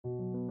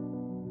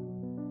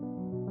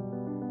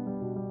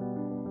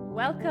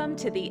Welcome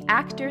to the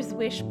Actor's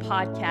Wish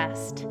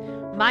podcast.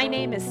 My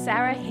name is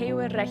Sarah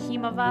Hayward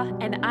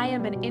Rakhimova, and I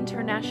am an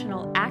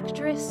international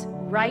actress,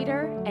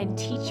 writer, and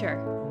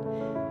teacher.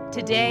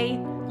 Today,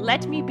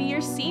 let me be your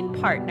scene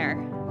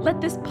partner.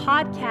 Let this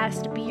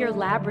podcast be your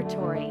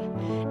laboratory.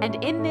 And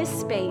in this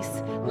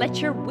space, let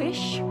your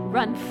wish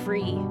run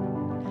free.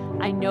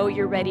 I know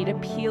you're ready to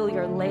peel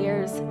your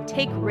layers,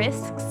 take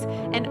risks,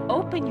 and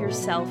open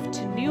yourself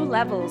to new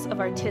levels of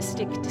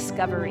artistic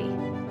discovery.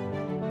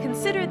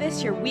 Consider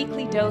this your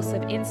weekly dose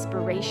of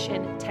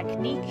inspiration,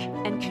 technique,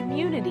 and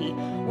community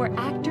where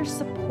actors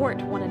support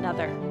one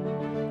another.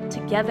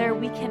 Together,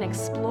 we can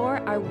explore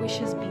our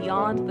wishes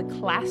beyond the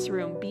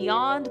classroom,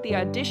 beyond the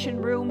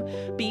audition room,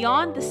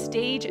 beyond the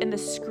stage and the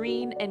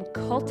screen, and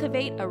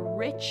cultivate a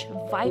rich,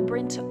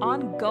 vibrant,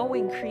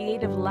 ongoing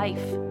creative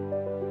life.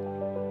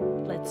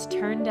 Let's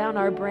turn down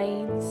our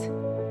brains,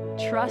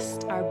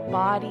 trust our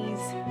bodies,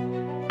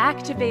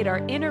 activate our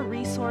inner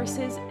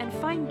resources, and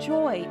find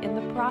joy in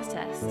the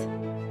process.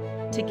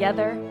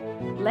 Together,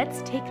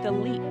 let's take the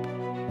leap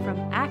from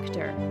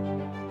actor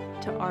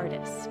to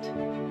artist.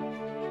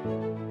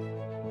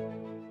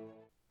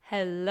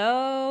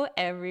 Hello,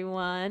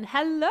 everyone.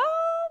 Hello.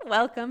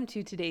 Welcome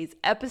to today's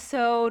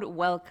episode.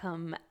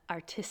 Welcome,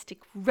 artistic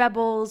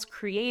rebels,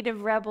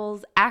 creative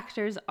rebels,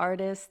 actors,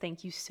 artists.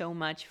 Thank you so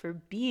much for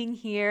being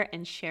here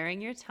and sharing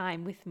your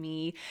time with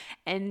me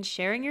and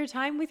sharing your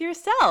time with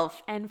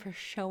yourself and for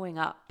showing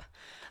up.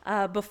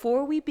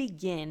 Before we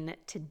begin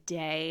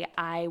today,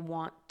 I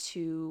want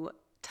to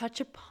touch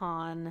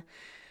upon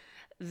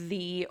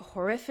the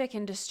horrific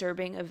and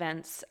disturbing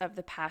events of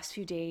the past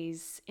few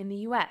days in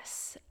the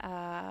US.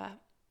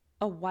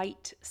 A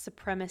white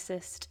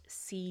supremacist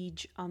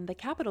siege on the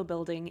Capitol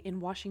building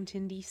in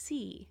Washington,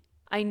 D.C.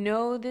 I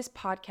know this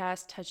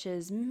podcast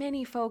touches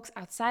many folks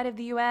outside of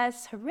the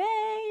US.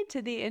 Hooray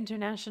to the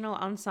international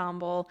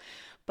ensemble.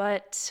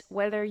 But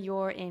whether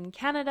you're in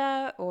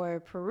Canada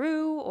or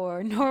Peru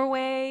or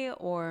Norway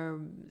or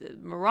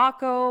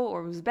Morocco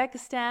or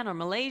Uzbekistan or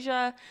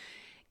Malaysia,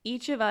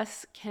 each of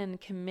us can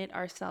commit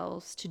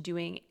ourselves to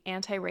doing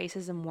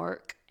anti-racism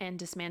work and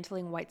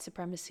dismantling white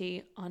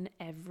supremacy on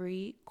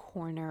every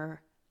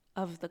corner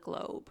of the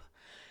globe.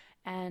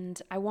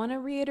 And I want to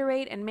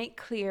reiterate and make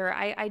clear,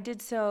 I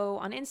did so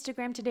on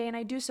Instagram today and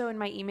I do so in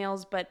my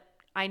emails, but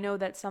I know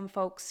that some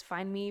folks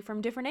find me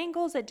from different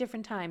angles at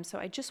different times. So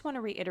I just want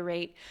to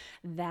reiterate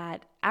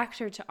that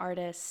actor to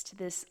artist,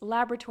 this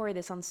laboratory,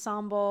 this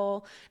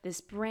ensemble,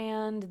 this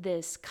brand,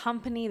 this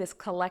company, this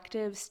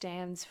collective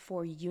stands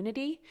for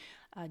unity,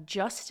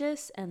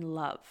 justice, and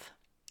love.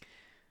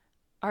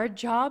 Our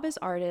job as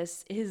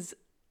artists is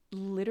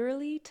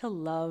literally to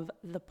love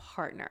the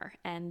partner.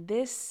 And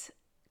this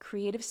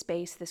creative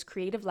space, this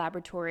creative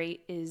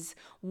laboratory is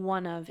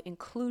one of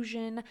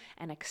inclusion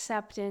and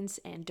acceptance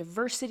and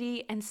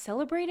diversity and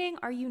celebrating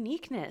our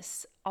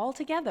uniqueness all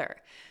together.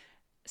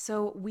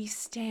 So we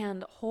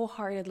stand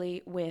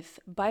wholeheartedly with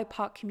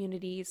BIPOC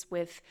communities,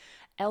 with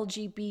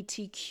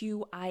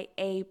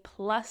LGBTQIA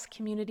plus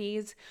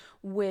communities,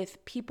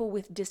 with people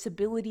with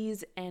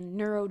disabilities and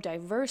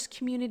neurodiverse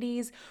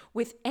communities,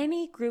 with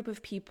any group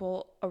of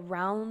people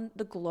around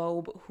the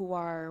globe who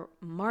are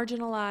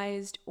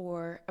marginalized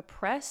or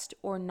oppressed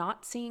or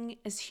not seen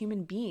as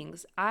human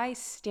beings. I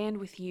stand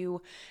with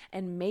you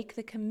and make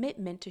the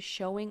commitment to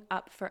showing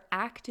up for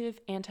active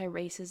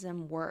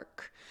anti-racism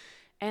work.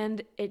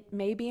 And it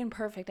may be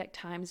imperfect at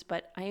times,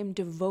 but I am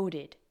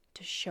devoted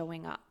to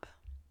showing up.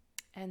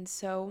 And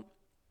so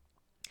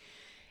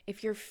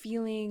if you're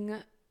feeling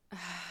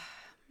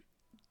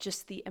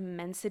just the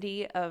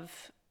immensity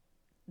of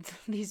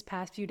these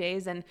past few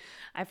days, and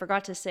I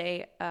forgot to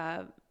say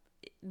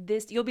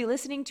this, you'll be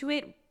listening to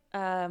it.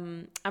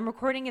 I'm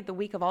recording it the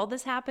week of all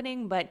this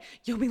happening, but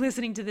you'll be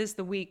listening to this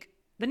the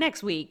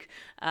next week.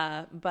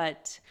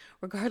 But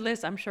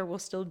regardless, I'm sure we'll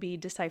still be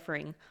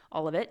deciphering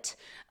all of it.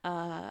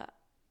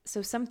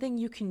 So something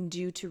you can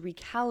do to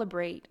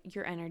recalibrate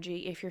your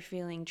energy if you're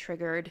feeling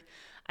triggered,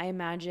 I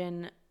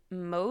imagine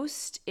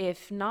most,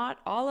 if not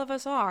all of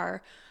us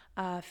are,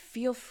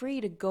 feel free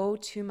to go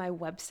to my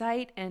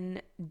website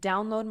and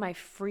download my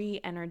free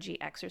energy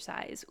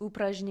exercise,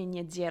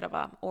 упражнение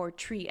дерева, or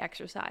tree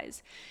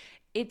exercise.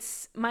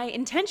 My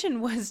intention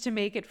was to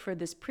make it for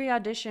this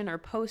pre-audition or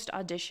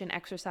post-audition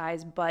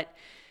exercise, but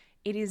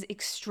it is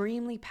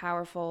extremely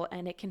powerful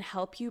and it can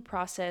help you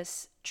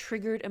process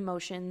triggered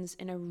emotions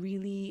in a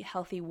really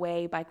healthy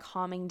way by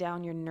calming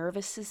down your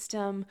nervous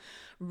system,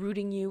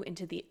 rooting you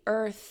into the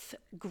earth,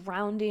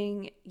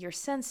 grounding your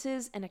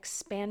senses, and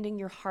expanding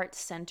your heart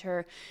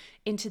center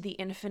into the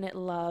infinite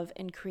love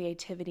and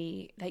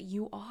creativity that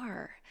you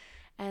are.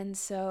 And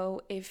so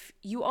if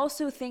you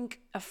also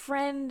think a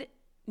friend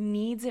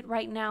needs it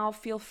right now,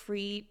 feel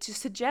free to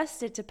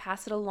suggest it, to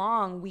pass it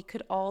along. We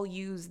could all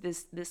use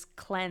this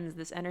cleanse,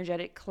 this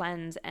energetic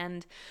cleanse,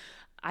 and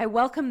I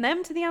welcome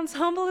them to the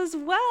ensemble as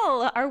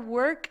well. Our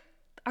work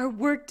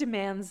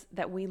demands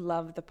that we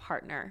love the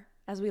partner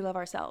as we love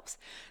ourselves.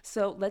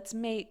 So let's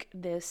make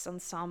this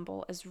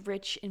ensemble as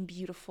rich and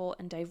beautiful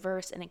and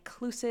diverse and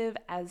inclusive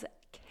as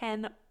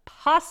can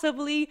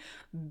possibly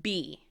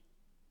be.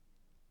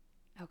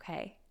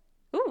 Okay.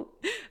 Ooh,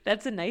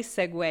 that's a nice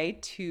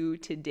segue to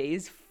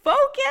today's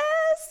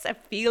focus, a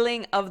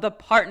feeling of the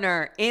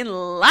partner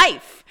in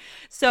life.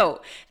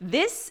 So,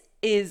 this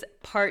is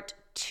part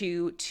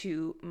 2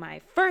 to my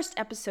first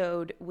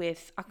episode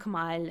with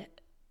Akmal,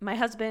 my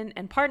husband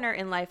and partner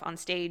in life on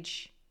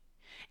stage.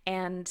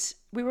 And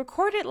we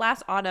recorded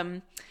last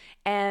autumn,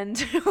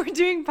 and we're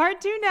doing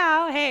part 2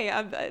 now. Hey,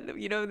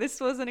 this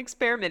was an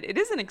experiment. It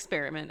is an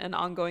experiment, an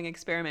ongoing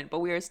experiment, but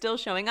we are still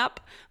showing up.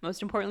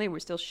 Most importantly, we're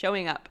still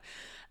showing up.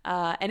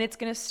 And it's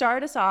going to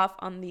start us off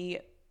on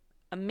the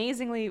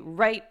amazingly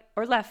right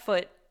or left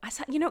foot.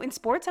 In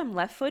sports, I'm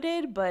left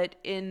footed, but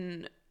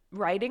in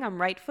writing,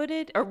 I'm right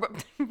footed or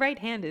right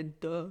handed.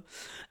 Duh.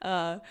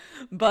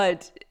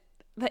 But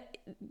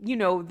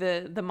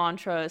the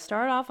mantra,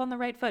 start off on the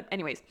right foot.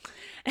 Anyways,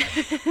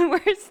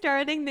 we're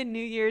starting the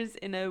New Year's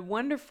in a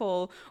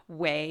wonderful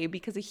way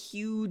because a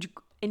huge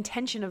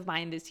intention of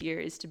mine this year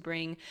is to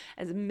bring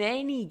as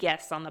many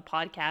guests on the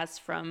podcast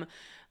from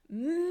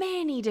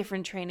many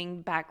different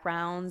training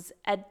backgrounds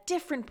at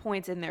different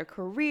points in their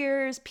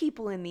careers,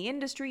 people in the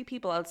industry,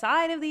 people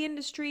outside of the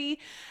industry,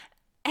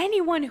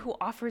 anyone who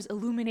offers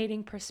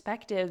illuminating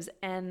perspectives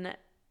and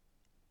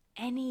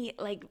any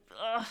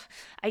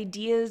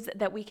ideas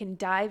that we can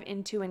dive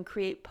into and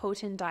create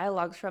potent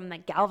dialogues from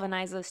that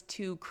galvanize us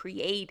to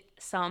create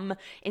some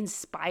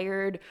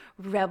inspired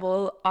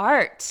rebel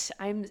art.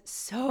 I'm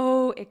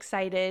so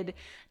excited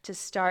to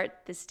start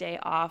this day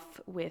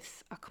off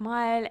with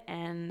Akmal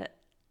and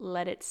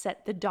let it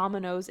set the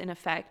dominoes in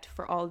effect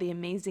for all the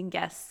amazing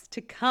guests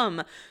to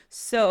come.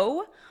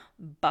 So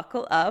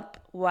buckle up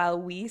while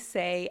we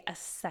say a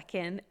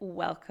second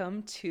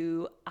welcome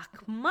to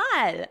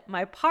Akmal,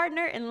 my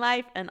partner in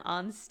life and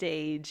on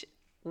stage.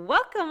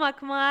 Welcome,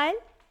 Akmal.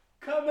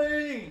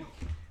 Coming.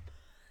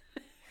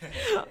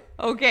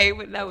 Okay,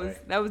 but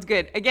that was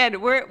good.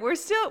 Again, we're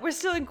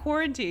still in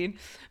quarantine.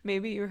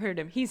 Maybe you heard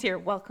him. He's here.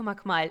 Welcome,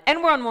 Akmal,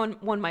 and we're on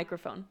one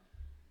microphone.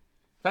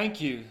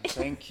 Thank you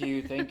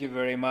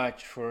very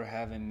much for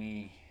having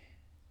me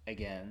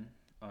again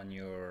on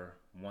your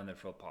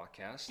wonderful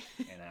podcast,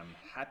 and I'm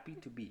happy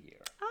to be here.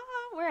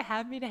 Oh, we're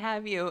happy to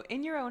have you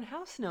in your own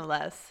house, no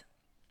less.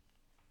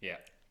 Yeah.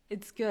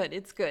 It's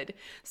good.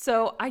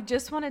 So I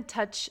just want to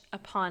touch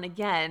upon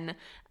again,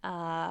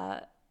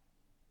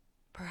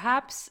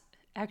 perhaps,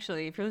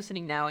 actually, if you're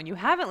listening now and you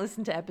haven't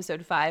listened to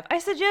episode 5, I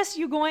suggest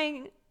you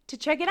going to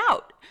check it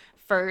out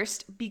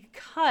first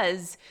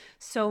because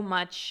so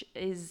much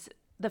is...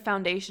 The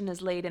foundation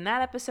is laid in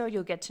that episode.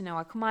 You'll get to know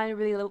Akmal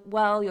really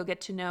well. You'll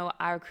get to know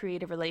our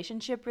creative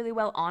relationship really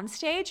well on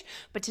stage.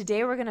 But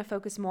today we're going to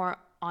focus more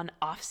on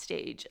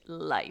offstage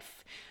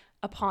life,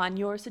 upon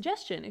your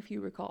suggestion, if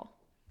you recall.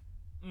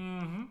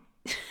 Mm-hmm.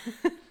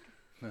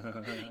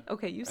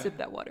 Okay, you sip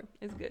that water.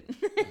 It's good.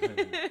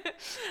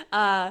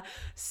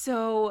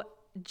 So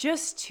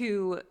just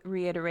to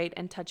reiterate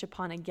and touch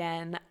upon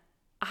again,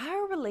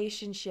 our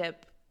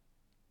relationship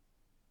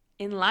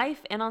in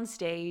life and on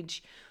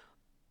stage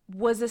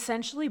was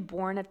essentially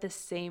born at the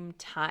same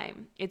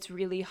time. It's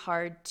really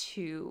hard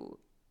to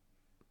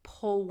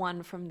pull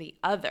one from the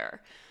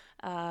other.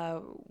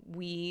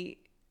 We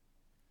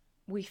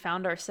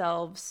found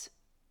ourselves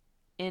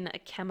in a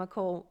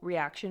chemical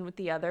reaction with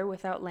the other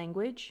without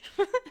language,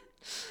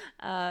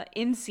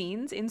 in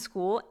scenes, in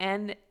school,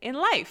 and in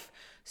life.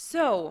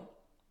 So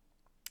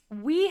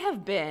we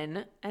have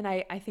been, and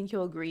I think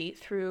you'll agree,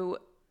 through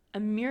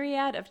a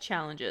myriad of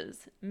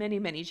challenges,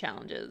 many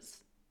challenges.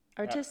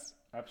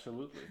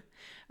 Absolutely.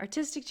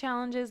 Artistic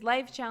challenges,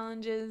 life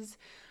challenges.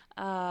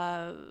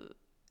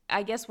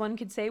 I guess one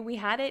could say we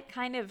had it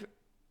kind of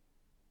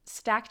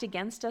stacked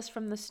against us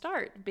from the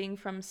start, being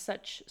from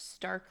such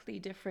starkly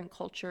different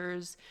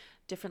cultures,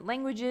 different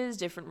languages,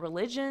 different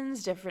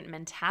religions, different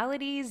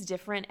mentalities,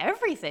 different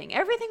everything.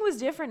 Everything was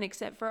different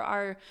except for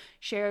our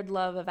shared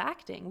love of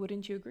acting.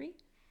 Wouldn't you agree?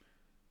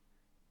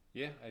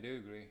 Yeah, I do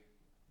agree.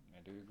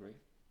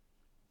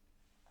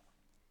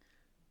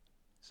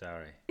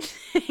 Sorry.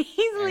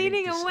 He's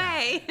leaning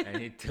away. I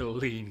need to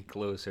lean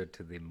closer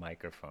to the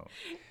microphone.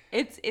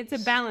 It's a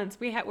balance.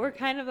 We're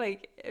kind of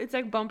like, it's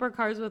like bumper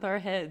cars with our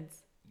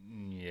heads.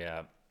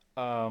 Yeah.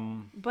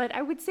 But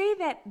I would say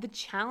that the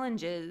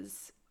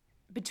challenges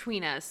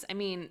between us, I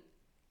mean,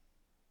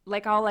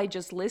 like all I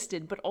just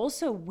listed, but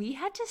also we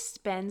had to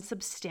spend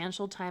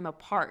substantial time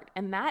apart,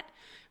 and that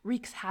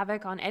wreaks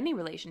havoc on any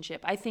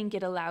relationship. I think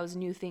it allows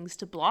new things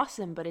to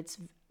blossom, but it's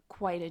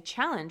quite a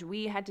challenge.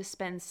 We had to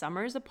spend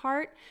summers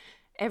apart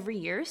every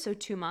year, so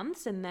 2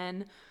 months, and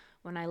then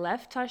when I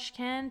left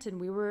Tashkent and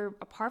we were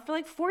apart for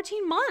like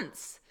 14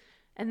 months,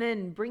 and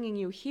then bringing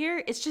you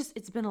here,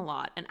 it's been a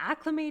lot. And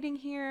acclimating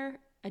here,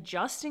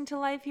 adjusting to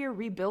life here,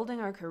 rebuilding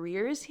our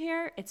careers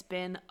here, it's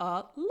been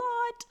a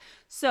lot.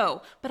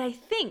 So, but I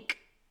think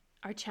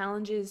our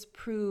challenges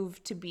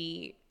proved to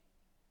be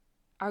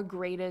our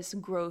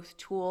greatest growth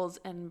tools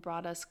and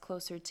brought us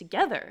closer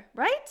together,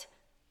 right?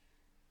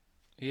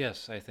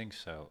 Yes, I think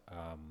so.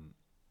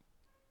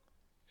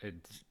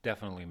 It's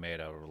definitely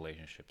made our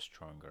relationship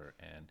stronger,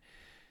 and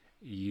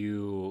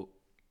you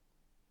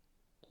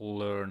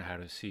learn how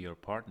to see your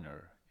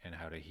partner and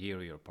how to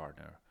hear your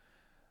partner.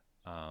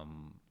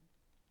 Um,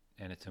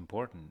 and it's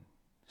important.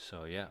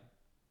 So, yeah,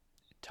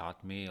 it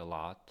taught me a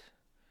lot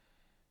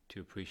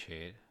to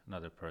appreciate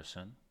another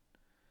person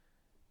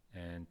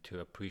and to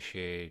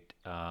appreciate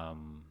her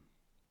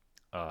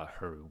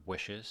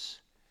wishes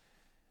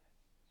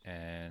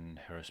and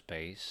her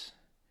space.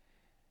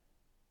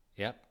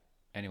 Yep.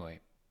 Anyway,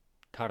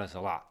 taught us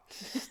a lot.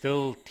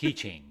 Still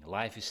teaching.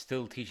 Life is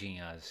still teaching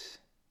us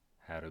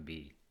how to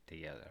be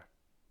together.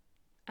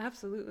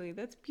 Absolutely.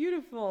 That's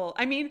beautiful.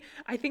 I mean,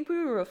 I think we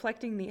were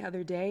reflecting the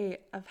other day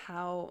of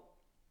how,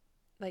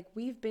 like,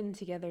 we've been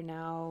together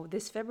now.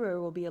 This February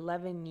will be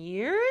 11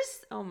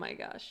 years. Oh my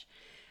gosh.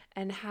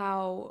 And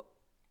how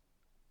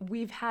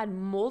we've had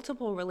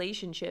multiple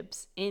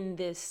relationships in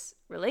this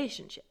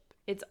relationship.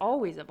 It's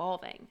always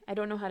evolving. I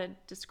don't know how to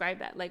describe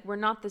that. Like, we're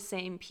not the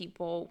same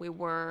people we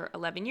were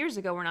 11 years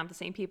ago. We're not the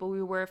same people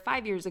we were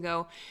 5 years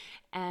ago.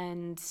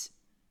 And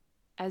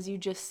as you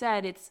just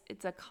said,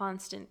 it's a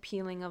constant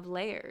peeling of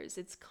layers.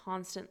 It's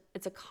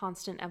a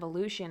constant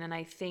evolution. And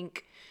I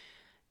think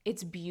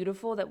it's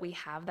beautiful that we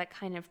have that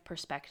kind of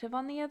perspective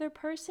on the other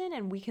person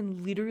and we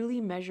can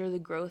literally measure the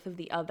growth of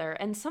the other.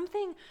 And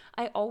something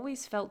I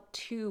always felt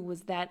too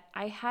was that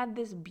I had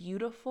this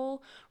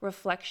beautiful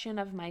reflection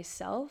of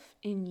myself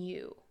in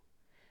you.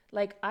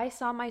 Like, I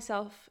saw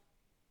myself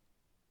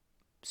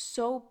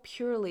so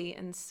purely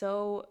and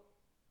so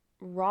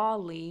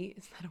rawly,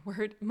 is that a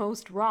word?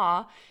 Most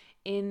raw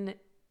in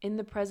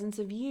the presence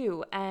of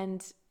you.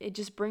 And it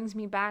just brings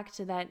me back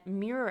to that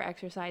mirror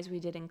exercise we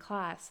did in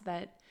class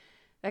that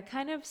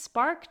kind of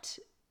sparked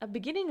a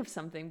beginning of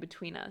something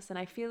between us. And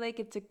I feel like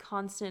it's a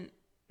constant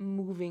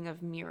moving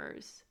of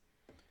mirrors.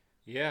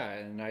 Yeah,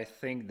 and I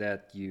think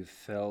that you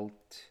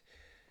felt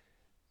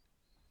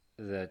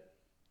that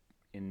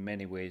in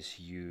many ways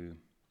you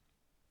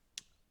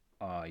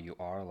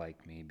are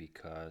like me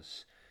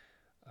because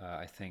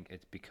I think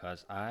it's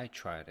because I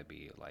try to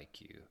be like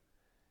you,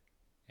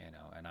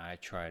 and I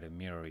try to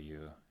mirror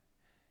you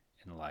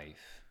in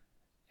life,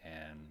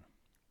 and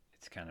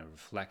it's kind of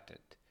reflected.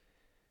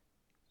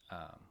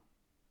 Um,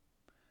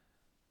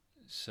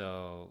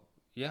 so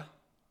yeah,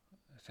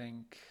 I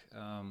think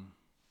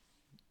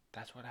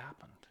that's what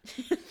happened.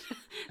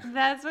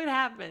 That's what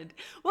happened.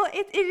 Well,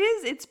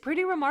 it's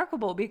pretty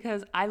remarkable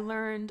because I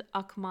learned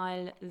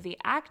Akmal the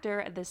actor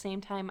at the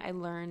same time I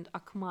learned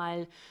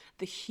Akmal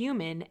the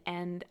human,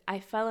 and I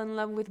fell in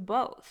love with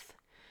both.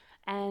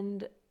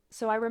 And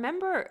so I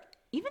remember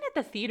even at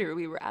the theater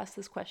we were asked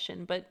this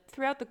question, but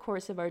throughout the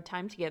course of our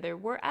time together,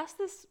 we're asked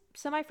this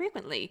semi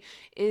frequently.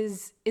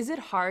 Is it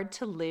hard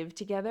to live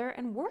together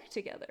and work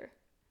together?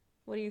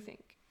 What do you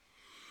think?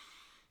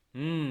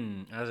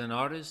 As an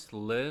artist,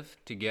 live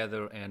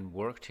together and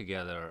work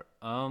together.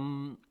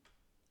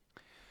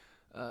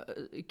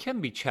 It can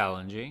be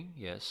challenging,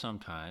 yes,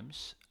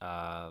 sometimes.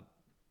 The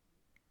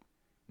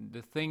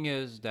thing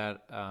is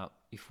that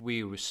if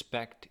we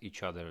respect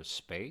each other's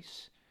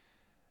space,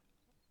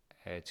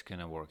 it's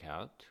gonna work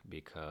out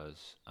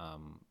because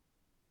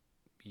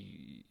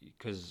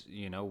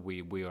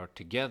we are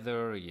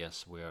together.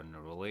 Yes, we are in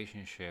a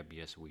relationship.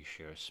 Yes, we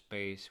share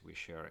space, we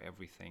share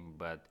everything.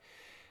 But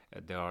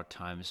there are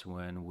times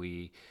when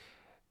we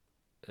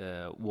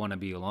want to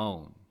be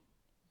alone,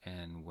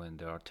 and when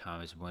there are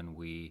times when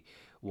we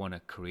want to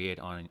create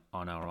on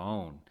our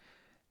own.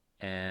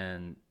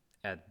 And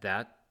at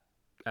that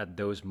at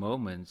those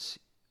moments,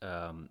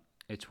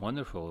 it's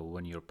wonderful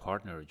when your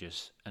partner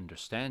just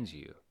understands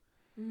you,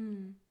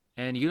 Mm.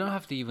 and you don't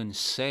have to even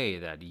say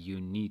that you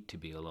need to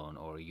be alone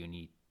or you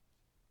need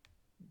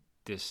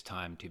this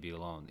time to be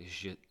alone.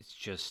 It's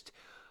just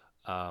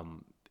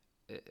um,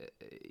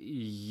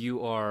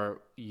 you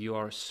are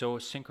so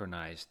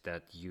synchronized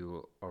that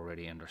you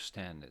already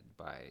understand it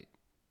by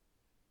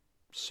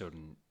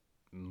certain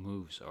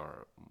moves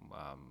or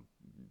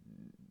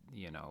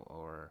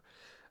or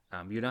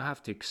you don't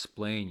have to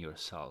explain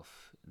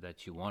yourself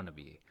that you want to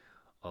be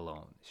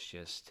alone.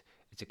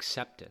 It's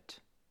accepted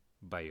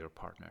by your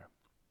partner.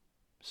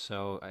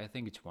 So I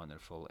think it's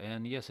wonderful,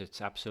 and yes, it's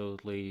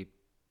 100%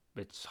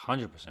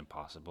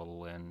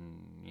 possible,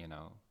 and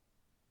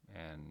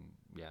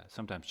yeah,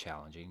 sometimes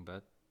challenging,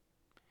 but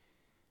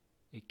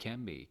it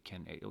can be,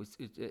 can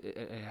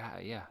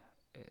yeah,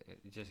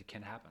 it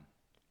can happen.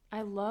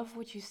 I love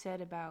what you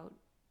said about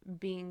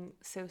being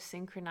so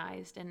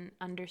synchronized and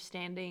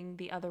understanding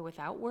the other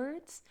without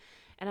words.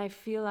 And I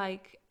feel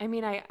like, I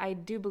mean, I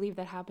do believe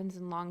that happens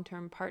in long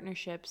term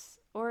partnerships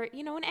or,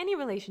 in any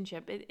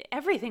relationship.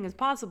 Everything is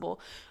possible.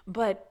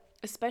 But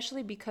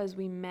especially because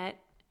we met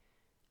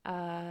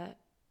uh,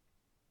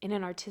 in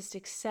an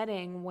artistic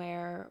setting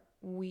where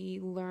we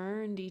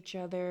learned each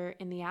other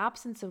in the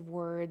absence of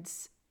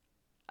words,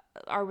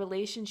 our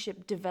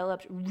relationship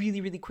developed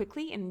really, really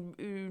quickly in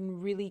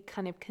really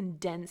kind of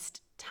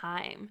condensed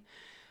time.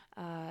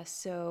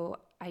 So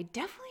I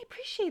definitely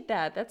appreciate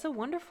that. That's a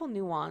wonderful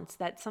nuance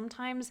that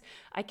sometimes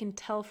I can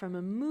tell from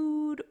a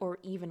mood or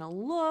even a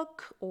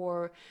look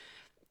or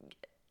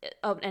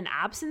an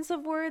absence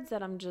of words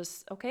that I'm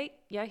just, okay,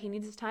 yeah, he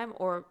needs his time,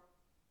 or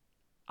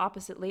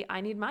oppositely,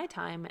 I need my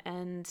time.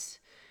 And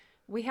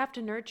we have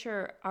to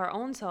nurture our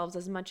own selves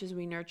as much as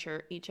we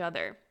nurture each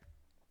other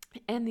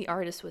and the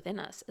artist within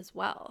us as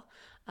well.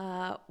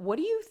 What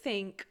do you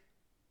think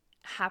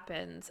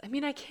happens? I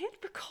mean, I can't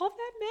recall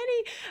that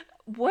many.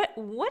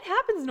 What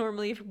happens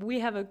normally if we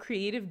have a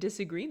creative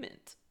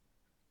disagreement?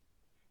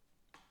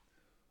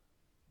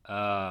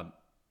 Uh,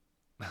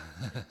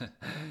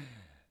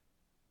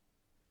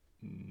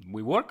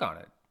 we work on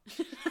it.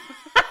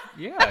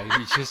 Yeah,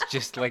 you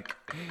just like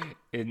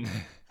in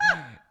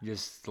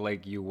just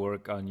like you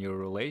work on your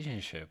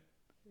relationship.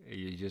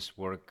 You just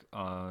work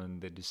on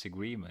the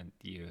disagreement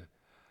you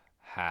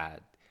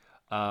had.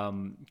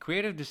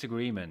 Creative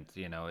disagreement,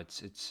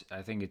 it's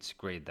I think it's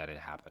great that it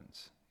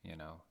happens,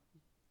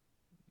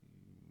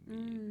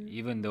 Mm.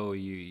 even though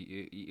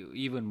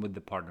even with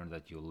the partner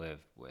that you live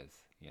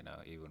with,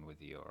 even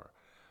with your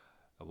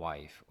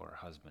wife or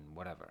husband,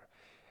 whatever.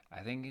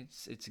 I think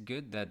it's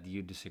good that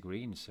you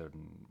disagree in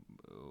certain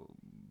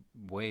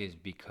ways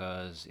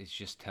because it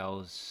just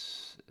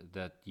tells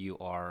that you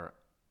are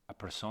a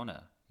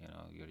persona.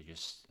 You're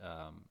just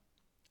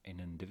an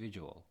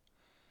individual,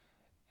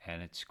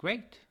 and it's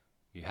great.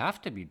 You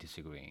have to be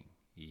disagreeing.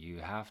 You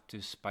have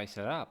to spice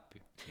it up.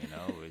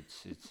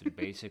 It's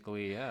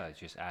basically, yeah, it's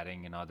just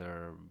adding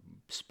another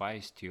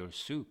spice to your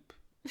soup.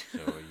 So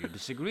you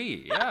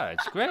disagree. Yeah,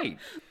 it's great.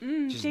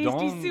 Just Tasty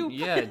don't. soup.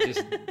 Yeah,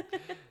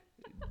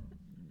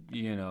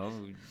 you know,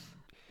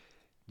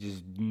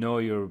 just know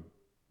your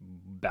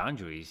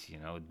boundaries.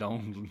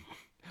 Don't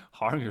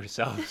harm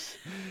yourselves.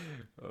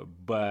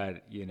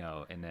 But in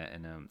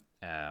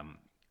a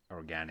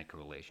organic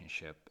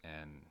relationship,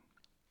 and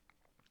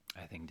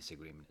I think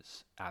disagreement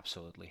is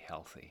absolutely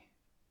healthy,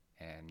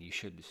 and you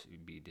should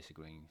be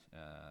disagreeing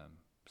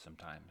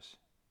sometimes,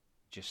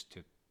 just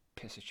to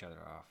piss each other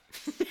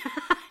off.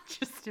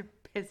 Just to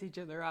piss each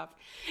other off.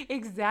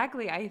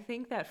 Exactly. I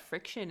think that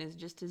friction is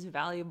just as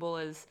valuable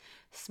as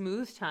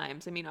smooth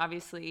times. I mean,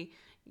 obviously,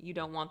 you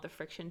don't want the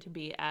friction to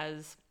be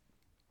as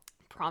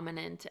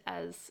prominent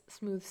as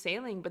smooth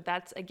sailing, but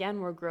that's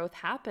again where growth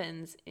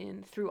happens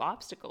in through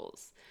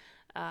obstacles.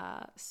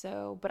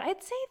 But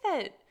I'd say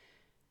that,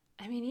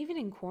 I mean, even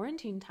in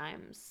quarantine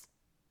times,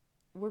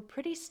 we're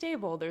pretty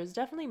stable. There's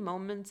definitely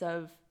moments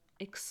of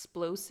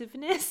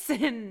explosiveness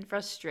and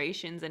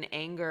frustrations and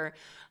anger,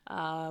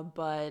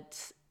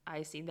 but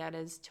I see that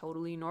as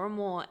totally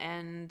normal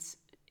and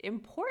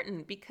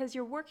important because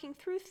you're working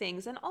through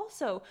things. And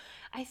also,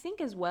 I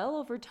think as well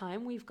over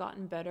time, we've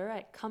gotten better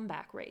at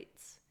comeback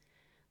rates.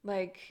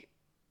 Like,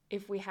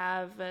 if we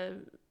have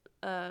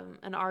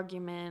an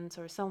argument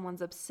or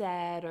someone's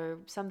upset or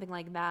something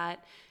like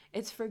that,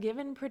 it's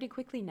forgiven pretty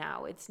quickly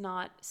now. It's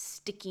not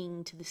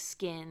sticking to the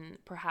skin,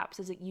 perhaps,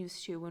 as it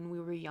used to when we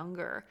were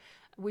younger,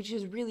 which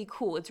is really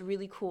cool. It's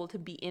really cool to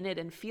be in it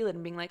and feel it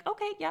and being like,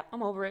 okay, yep,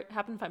 I'm over it.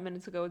 Happened 5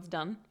 minutes ago, it's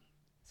done.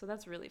 So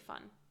that's really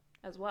fun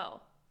as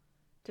well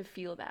to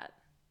feel that.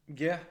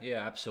 Yeah,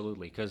 yeah,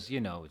 absolutely. Because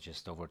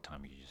just over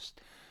time, you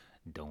just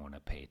don't want to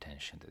pay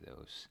attention to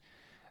those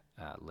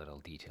little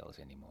details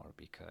anymore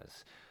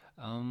because,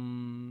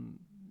 um,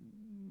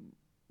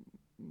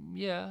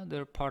 yeah,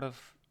 they're part of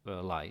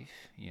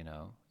life.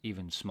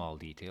 Even small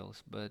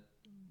details, but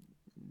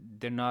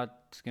they're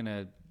not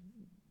gonna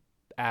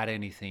add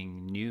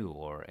anything new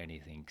or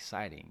anything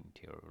exciting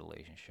to your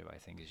relationship. I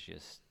think it's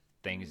just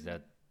things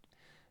that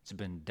it's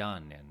been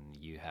done and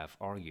you have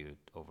argued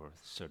over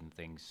certain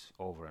things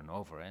over and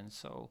over, and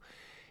so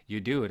you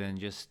do it, and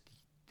just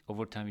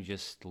over time you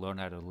just learn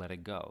how to let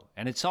it go.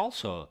 And it's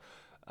also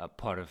a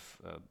part of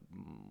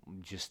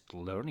just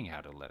learning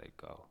how to let it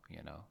go.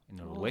 In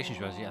a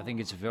relationship, I think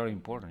Oh. it's very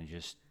important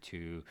just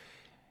to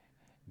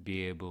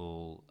be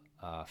able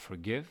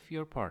forgive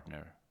your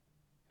partner,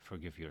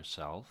 forgive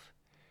yourself,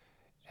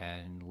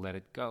 and let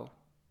it go.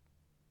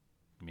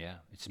 Yeah,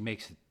 it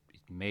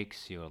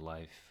makes your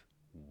life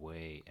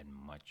way and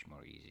much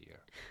more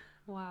easier.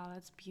 Wow,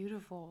 that's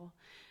beautiful.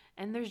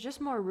 And there's just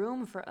more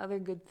room for other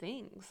good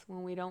things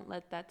when we don't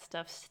let that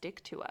stuff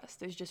stick to us.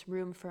 There's just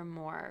room for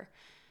more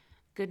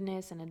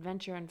goodness and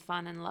adventure and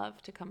fun and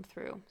love to come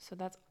through. So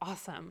that's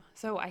awesome.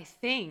 So I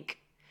think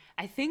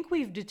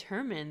we've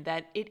determined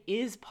that it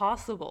is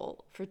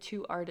possible for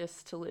two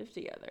artists to live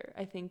together.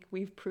 I think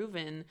we've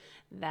proven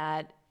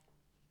that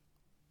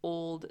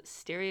old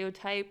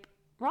stereotype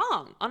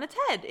wrong on its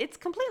head. It's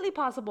completely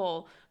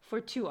possible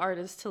for two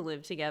artists to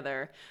live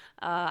together.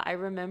 I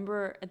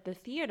remember at the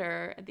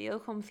theater, at the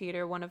Ilkom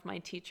Theater, one of my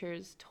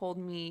teachers told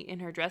me in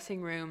her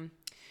dressing room,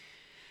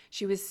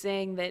 she was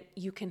saying that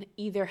you can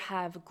either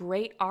have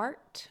great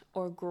art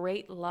or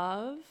great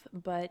love,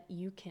 but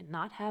you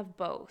cannot have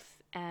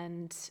both.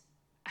 And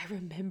I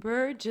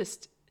remember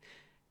just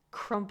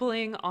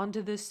crumpling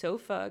onto the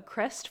sofa,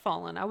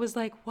 crestfallen. I was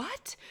like,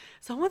 what?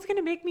 Someone's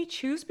gonna make me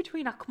choose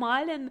between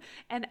Akmal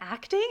and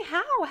acting?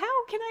 How?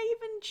 How can I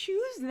even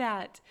choose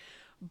that?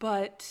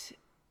 But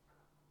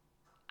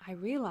I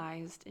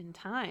realized in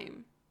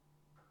time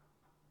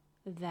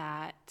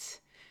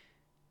that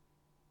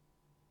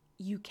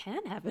you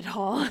can have it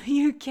all.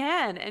 You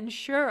can. And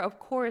sure, of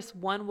course,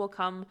 one will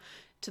come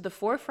to the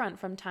forefront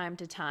from time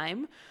to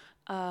time.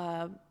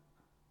 Uh,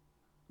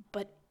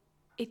 but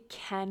it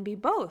can be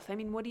both. I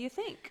mean, what do you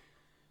think?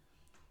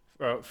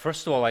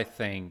 First of all, I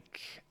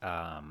think,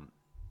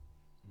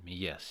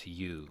 yes,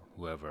 you,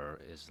 whoever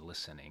is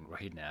listening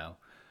right now,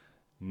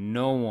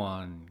 no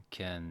one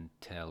can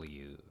tell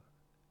you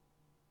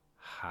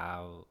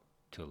how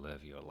to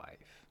live your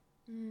life.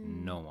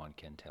 No one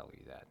can tell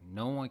you that.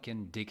 No one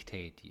can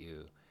dictate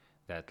you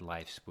that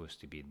life's supposed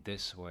to be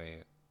this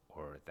way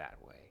or that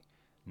way.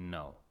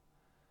 No.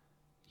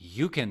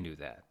 You can do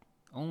that.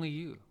 Only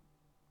you.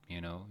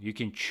 You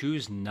can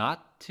choose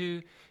not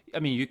to. I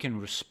mean, you can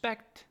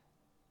respect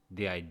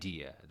the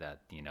idea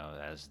that,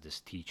 as this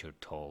teacher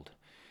told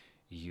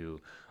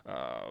you,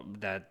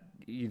 that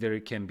either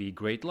it can be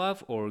great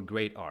love or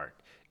great art.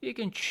 You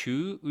can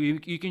choose,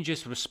 you can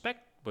just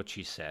respect what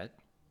she said,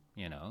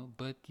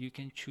 but you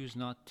can choose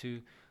not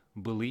to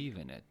believe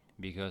in it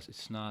because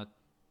it's not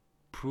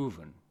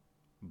proven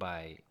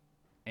by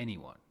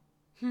anyone,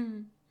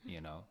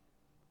 you know.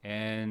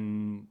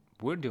 And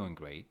we're doing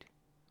great,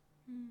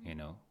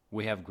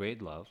 We have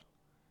great love,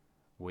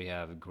 we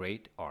have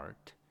great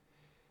art.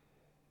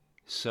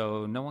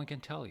 So no one can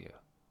tell you.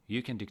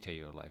 You can dictate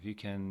your life. You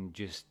can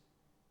just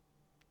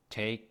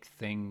take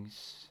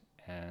things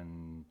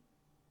and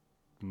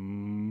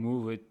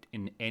move it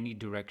in any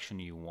direction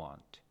you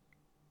want.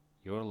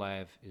 Your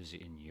life is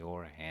in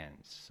your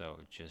hands. So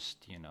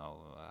just,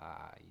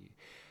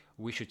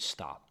 we should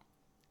stop.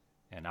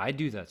 And I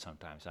do that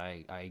sometimes.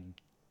 I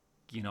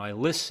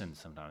listen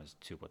sometimes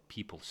to what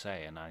people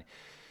say and I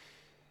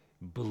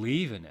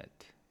believe in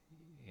it.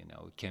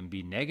 It can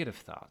be negative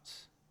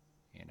thoughts,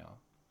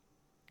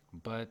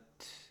 but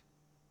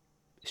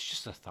it's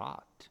just a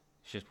thought.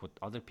 It's just what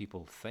other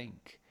people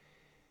think.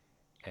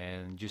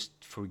 And just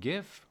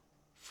forgive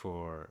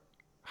for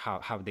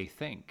how they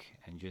think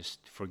and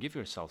just forgive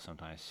yourself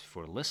sometimes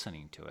for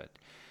listening to it.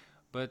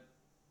 But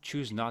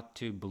choose not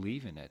to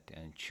believe in it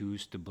and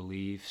choose to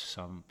believe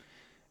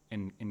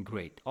in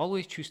great.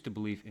 Always choose to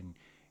believe in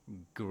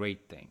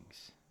great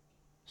things.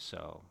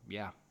 So,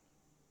 yeah.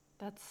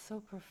 That's so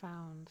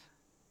profound.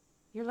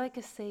 You're like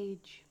a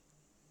sage.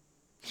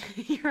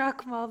 You're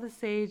Akmal the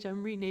sage.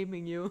 I'm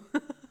renaming you.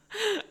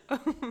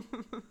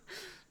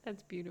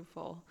 That's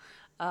beautiful.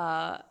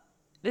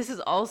 This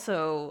is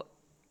also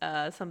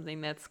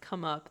something that's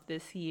come up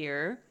this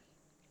year.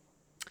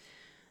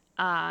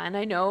 And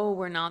I know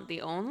we're not the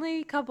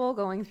only couple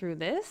going through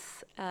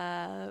this,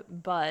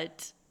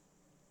 but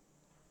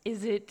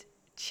is it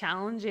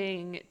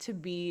challenging to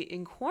be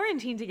in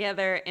quarantine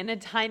together in a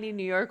tiny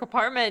New York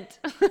apartment?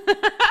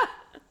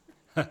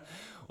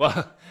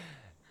 Well,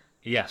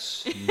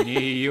 yes, New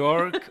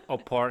York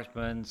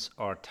apartments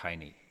are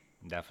tiny,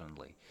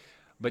 definitely.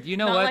 But you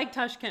know Not what? like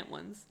Tashkent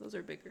ones. Those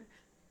are bigger.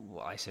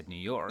 Well, I said New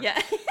York. Yeah.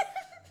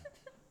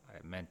 I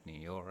meant New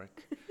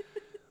York.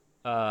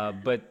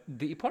 But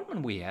the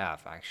apartment we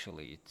have,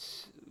 actually,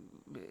 it's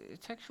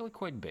actually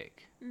quite big.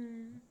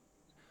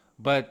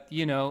 But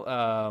it's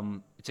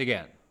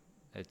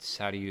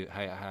how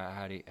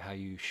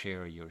you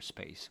share your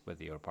space with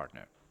your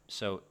partner.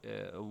 So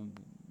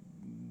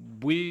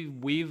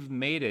we've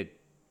made it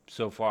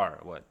so far.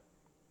 What,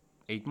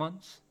 8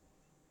 months?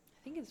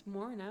 I think it's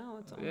more now.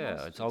 Yeah,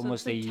 it's It's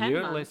almost a like 10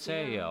 year. months. Let's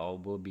say, Yeah.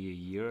 it will be a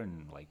year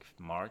in like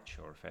March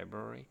or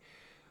February.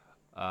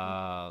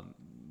 Uh,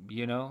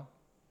 you know,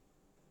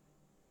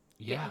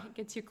 Yeah, yeah, it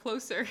gets you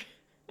closer.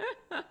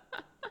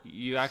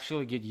 you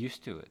actually get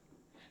used to it.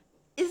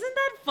 Isn't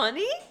that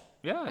funny?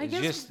 Yeah, I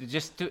it's guess.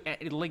 just to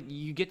like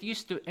you get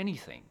used to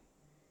anything.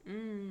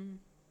 Mm.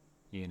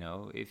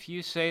 If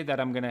you say that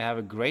I'm gonna have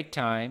a great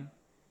time,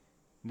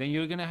 then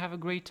you're gonna have a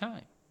great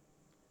time.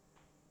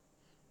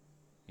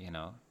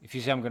 If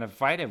you say I'm gonna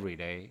fight every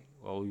day,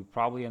 well, you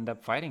probably end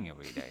up fighting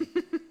every day.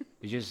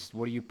 It's just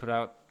what do you put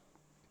out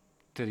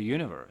to the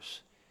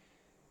universe,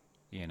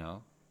 you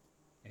know?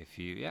 If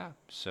you, yeah.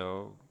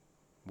 So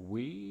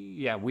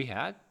we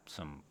had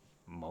some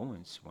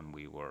moments when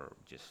we were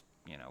just,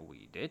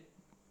 we did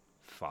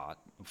fight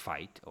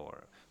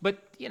but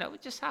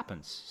it just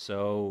happens.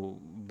 So,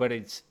 but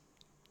it's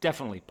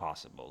definitely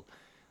possible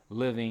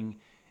living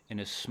in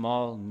a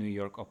small New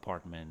York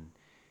apartment,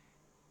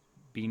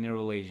 being in a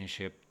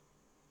relationship,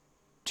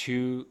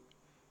 two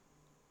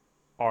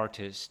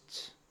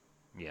artists.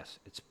 Yes,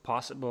 it's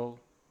possible.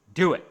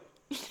 Do it.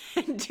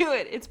 Do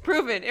it. It's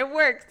proven. It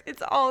works.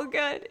 It's all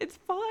good. It's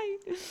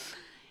fine.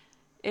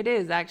 It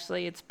is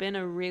actually. It's been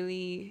a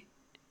really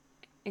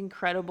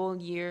incredible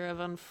year of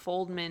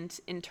unfoldment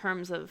in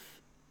terms of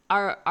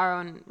our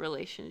own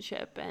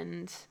relationship,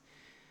 and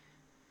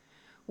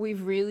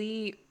we've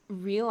really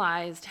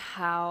realized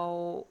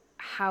how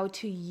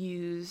to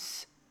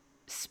use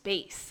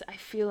space. I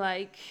feel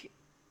like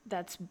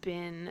that's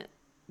been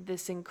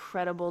this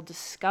incredible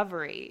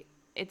discovery.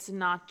 It's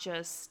not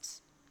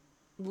just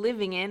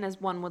living in as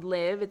one would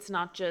live. It's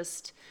not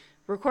just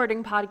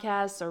recording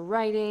podcasts or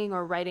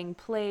writing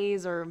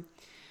plays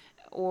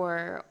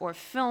or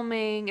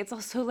filming. It's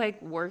also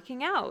like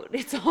working out.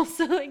 It's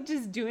also like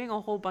just doing a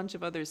whole bunch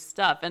of other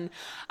stuff. And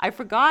I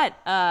forgot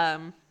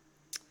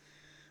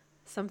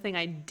something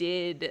I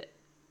did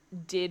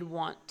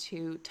want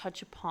to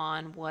touch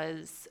upon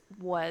was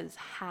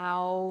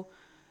how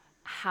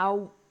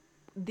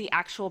the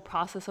actual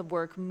process of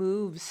work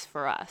moves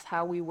for us,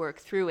 how we work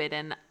through it.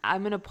 And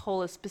I'm going to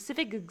pull a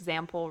specific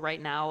example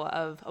right now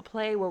of a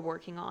play we're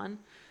working on,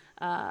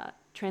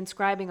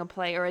 transcribing a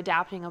play or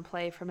adapting a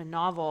play from a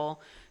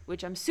novel,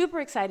 which I'm super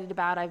excited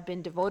about. I've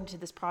been devoted to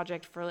this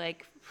project for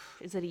like,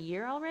 is it a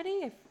year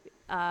already?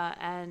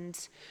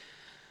 But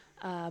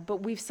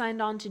we've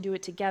signed on to do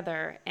it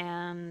together.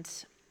 And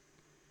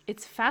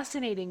it's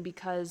fascinating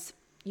because,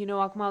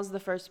 Akmal's the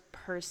first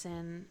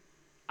person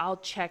I'll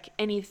check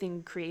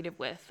anything creative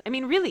with. I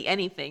mean, really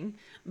anything,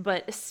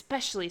 but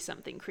especially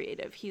something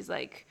creative. He's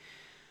like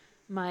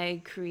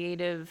my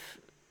creative,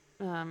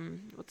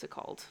 what's it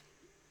called?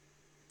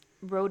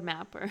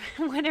 Roadmap or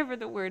whatever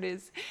the word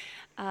is.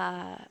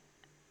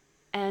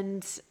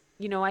 And,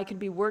 I could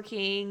be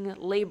working,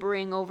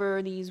 laboring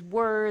over these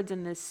words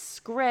and this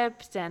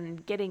script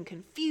and getting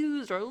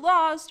confused or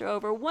lost or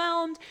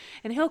overwhelmed.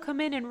 And he'll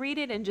come in and read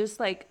it and just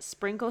like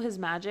sprinkle his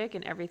magic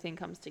and everything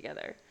comes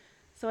together.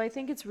 So I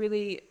think it's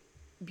really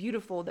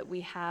beautiful that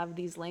we have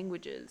these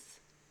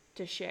languages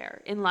to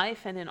share in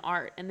life and in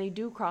art, and they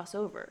do cross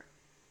over.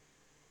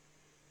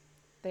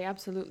 They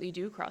absolutely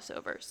do cross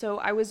over. So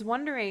I was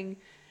wondering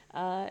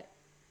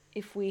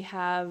if we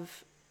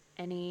have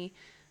any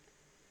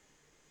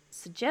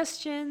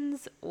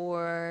suggestions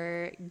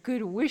or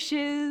good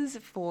wishes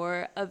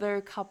for other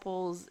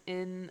couples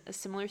in a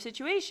similar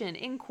situation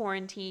in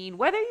quarantine,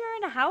 whether you're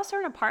in a house or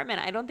an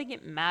apartment. I don't think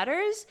it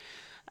matters.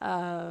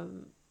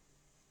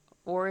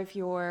 Or if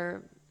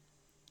you're,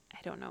 I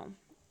don't know,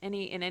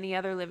 in any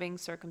other living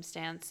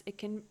circumstance, it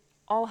can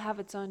all have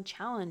its own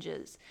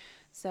challenges.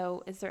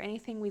 So is there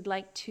anything we'd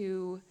like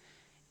to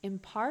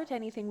impart,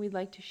 anything we'd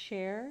like to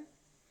share?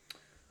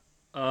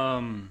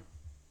 Cuddle.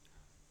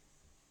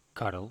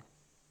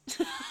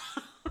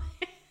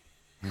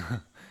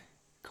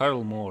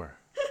 Cuddle more.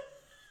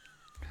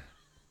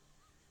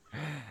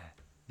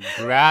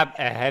 Grab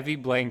a heavy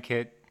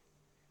blanket,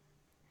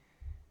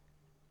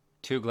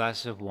 2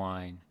 glasses of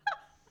wine,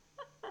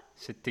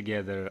 sit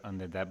together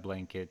under that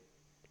blanket,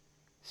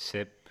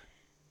 sip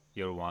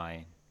your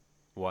wine,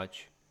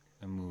 watch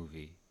a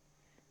movie.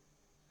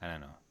 I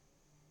don't know.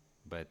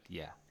 But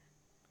yeah.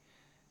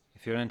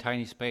 If you're in a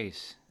tiny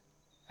space,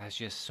 that's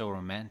just so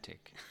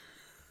romantic.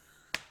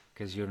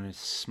 Because you're in a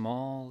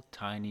small,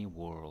 tiny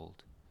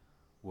world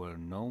where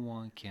no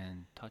one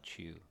can touch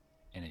you,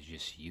 and it's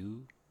just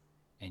you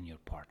and your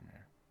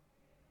partner.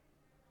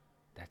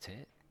 That's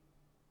it.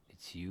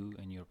 It's you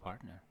and your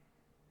partner,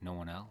 no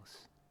one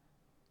else.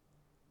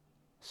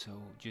 So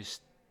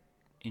just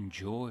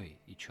enjoy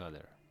each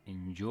other.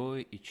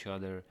 Enjoy each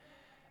other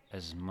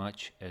as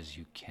much as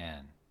you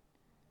can,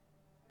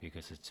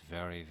 because it's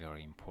very,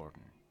 very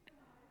important.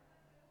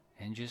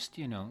 And just,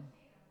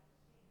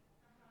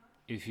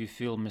 if you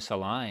feel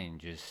misaligned,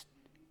 just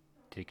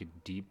take a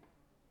deep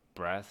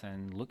breath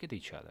and look at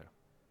each other.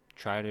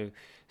 Try to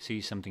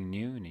see something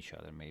new in each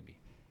other, maybe.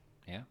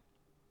 Yeah?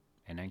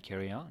 And then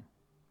carry on.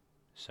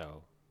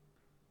 So,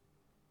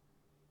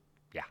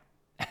 yeah,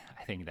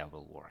 I think that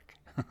will work.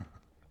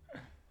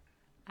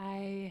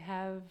 I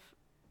have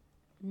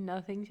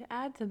nothing to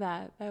add to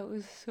that. That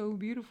was so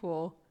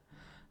beautiful.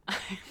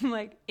 I'm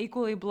like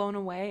equally blown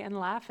away and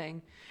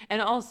laughing.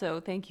 And also,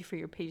 thank you for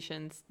your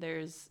patience.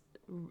 There's,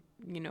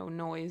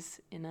 noise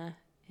in a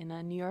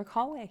New York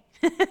hallway.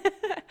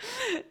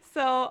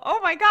 So, oh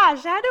my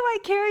gosh, how do I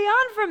carry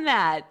on from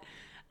that?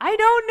 I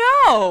don't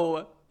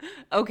know.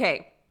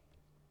 Okay.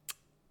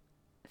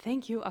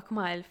 Thank you,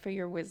 Akmal, for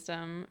your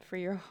wisdom, for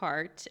your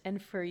heart,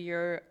 and for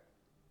your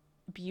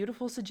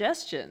beautiful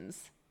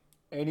suggestions.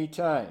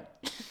 Anytime.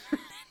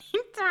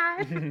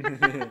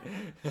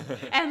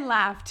 And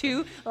laugh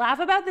too. Laugh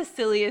about the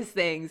silliest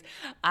things.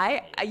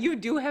 You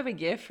do have a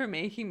gift for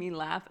making me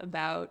laugh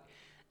about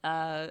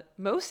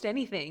most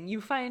anything.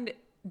 You find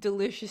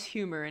delicious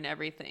humor in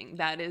everything.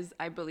 That is,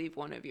 I believe,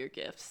 one of your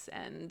gifts.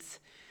 And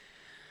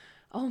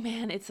oh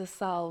man, it's a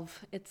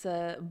salve. It's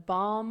a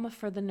balm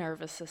for the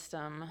nervous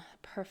system.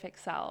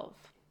 Perfect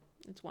salve.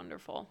 It's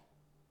wonderful.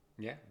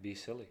 Yeah, be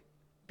silly.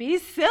 Be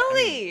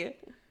silly.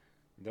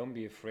 Don't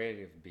be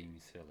afraid of being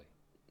silly.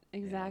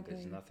 Exactly.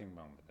 There's nothing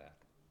wrong with that.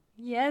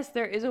 Yes,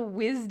 there is a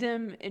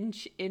wisdom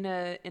in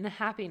a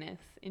happiness,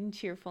 in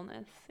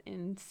cheerfulness,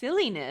 in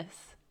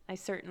silliness. I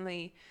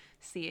certainly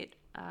see it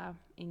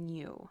in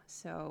you.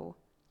 So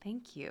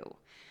thank you.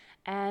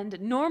 And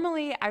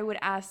normally I would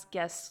ask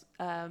guests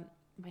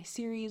my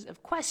series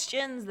of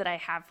questions that I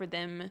have for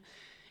them,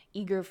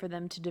 eager for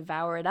them to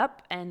devour it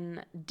up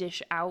and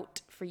dish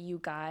out for you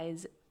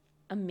guys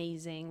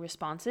amazing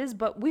responses.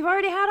 But we've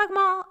already had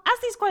Akmal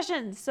ask these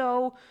questions,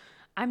 so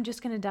I'm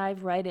just going to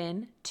dive right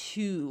in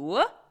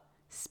to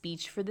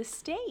speech for the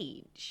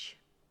stage.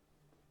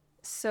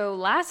 So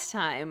last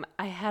time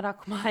I had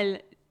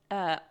Akmal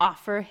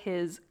offer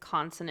his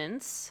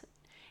consonants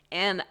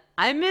and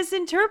I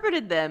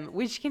misinterpreted them,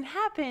 which can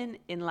happen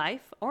in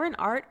life or in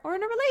art or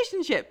in a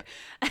relationship.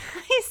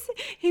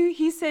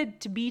 He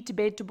said to be, to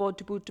be, to bo,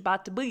 to boo, to ba,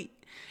 to be.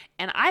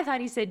 And I thought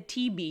he said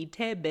TB,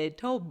 tebe,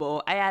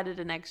 tobo. I added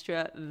an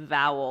extra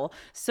vowel.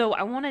 So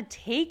I want to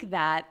take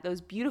those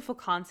beautiful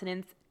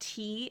consonants,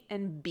 T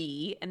and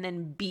B, and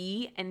then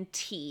B and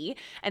T,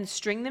 and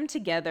string them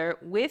together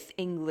with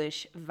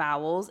English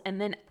vowels, and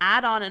then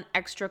add on an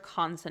extra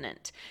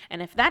consonant.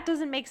 And if that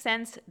doesn't make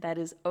sense, that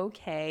is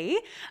okay.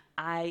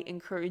 I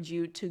encourage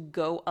you to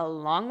go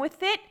along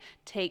with it,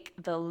 take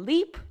the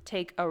leap,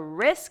 take a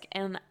risk,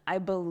 and I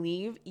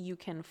believe you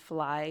can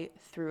fly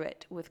through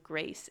it with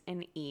grace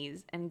and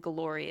ease and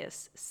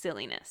glorious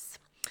silliness.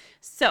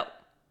 So,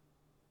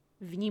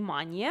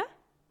 внимание,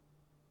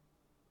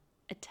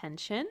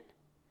 attention,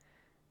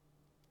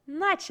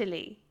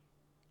 начали,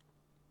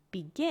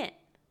 begin.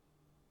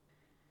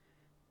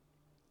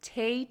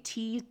 Te,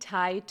 ti,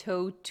 tai,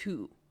 to,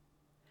 tu.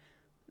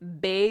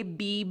 Be,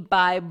 bi,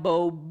 bi,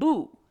 bo,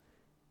 boo.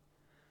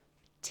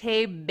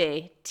 Te,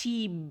 be,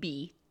 ti,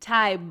 bi,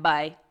 tai,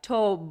 bi,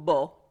 to,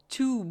 bo,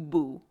 tu,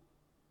 boo.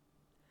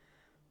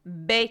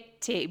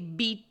 Bete,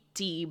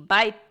 biti,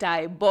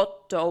 baitai,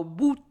 boto,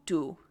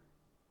 butu.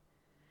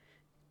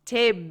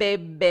 Te, be,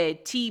 be,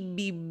 ti,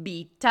 bi,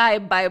 bi, tai,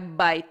 bai,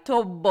 bai,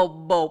 to, bo,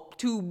 bo,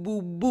 tu,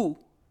 boo, boo.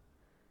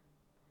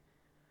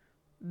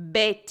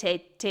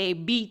 Bete, te,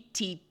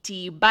 biti,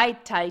 ti,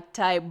 baitai,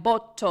 tai,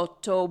 boto,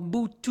 to,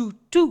 butu,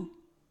 tu.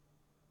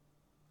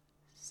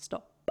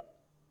 Stop.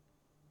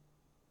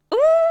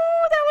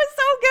 Ooh, that was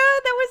so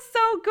good. That was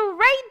so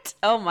great.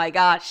 Oh my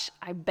gosh.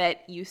 I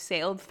bet you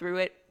sailed through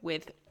it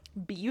with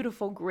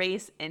beautiful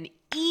grace and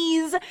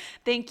ease.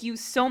 Thank you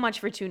so much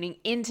for tuning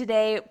in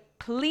today.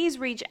 Please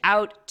reach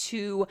out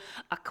to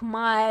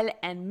Akmal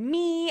and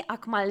me.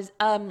 Akmal's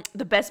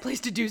the best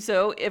place to do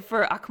so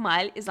for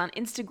Akmal is on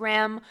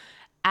Instagram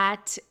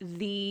at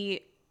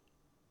the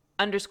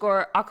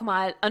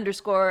 _Akmal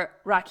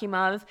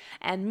 _Rakhimov,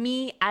 and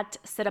me at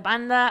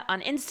Sarabanda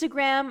on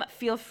Instagram.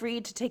 Feel free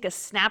to take a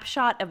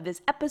snapshot of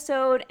this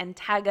episode and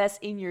tag us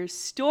in your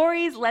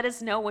stories. Let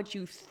us know what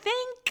you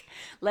think.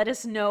 Let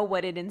us know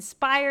what it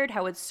inspired,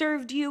 how it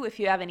served you,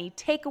 if you have any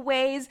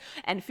takeaways,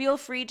 and feel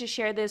free to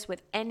share this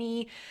with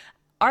any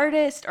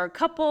artist or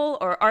couple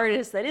or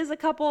artist that is a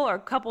couple or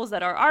couples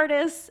that are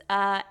artists,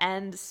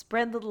 and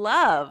spread the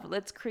love.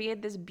 Let's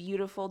create this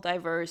beautiful,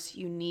 diverse,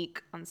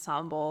 unique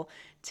ensemble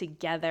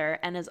together.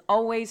 And as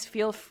always,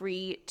 feel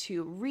free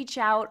to reach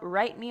out,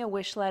 write me a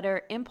wish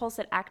letter,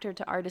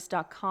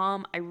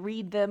 impulse@actortoartist.com. I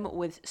read them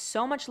with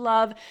so much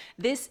love.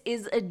 This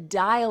is a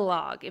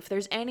dialogue. If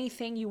there's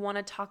anything you want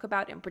to talk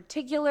about in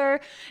particular,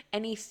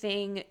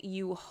 anything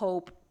you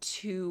hope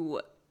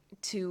to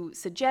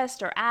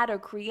suggest or add or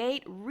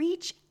create,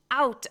 reach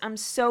out. I'm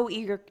so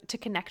eager to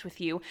connect with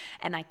you,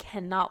 and I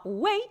cannot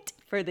wait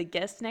for the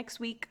guest next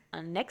week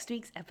on next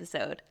week's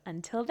episode.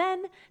 Until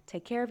then,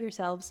 take care of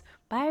yourselves.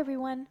 Bye,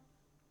 everyone.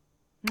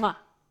 Mwah.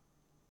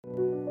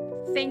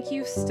 Thank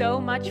you so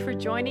much for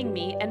joining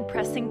me and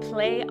pressing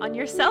play on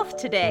yourself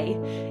today.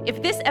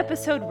 If this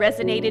episode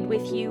resonated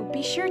with you,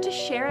 be sure to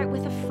share it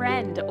with a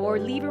friend or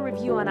leave a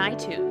review on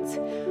iTunes.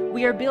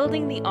 We are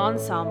building the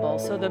ensemble,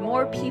 so the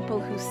more people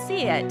who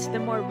see it, the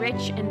more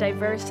rich and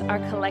diverse our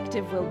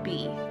collective will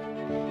be.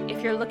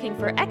 If you're looking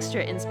for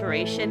extra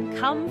inspiration,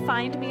 come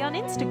find me on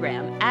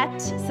Instagram at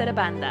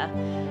Sarabanda.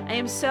 I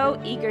am so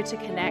eager to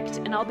connect,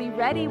 and I'll be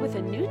ready with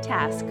a new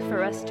task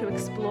for us to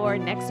explore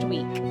next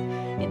week.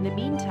 In the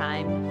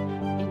meantime,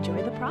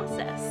 enjoy the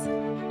process.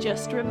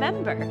 Just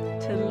remember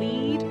to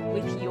lead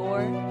with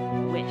your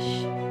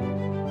wish.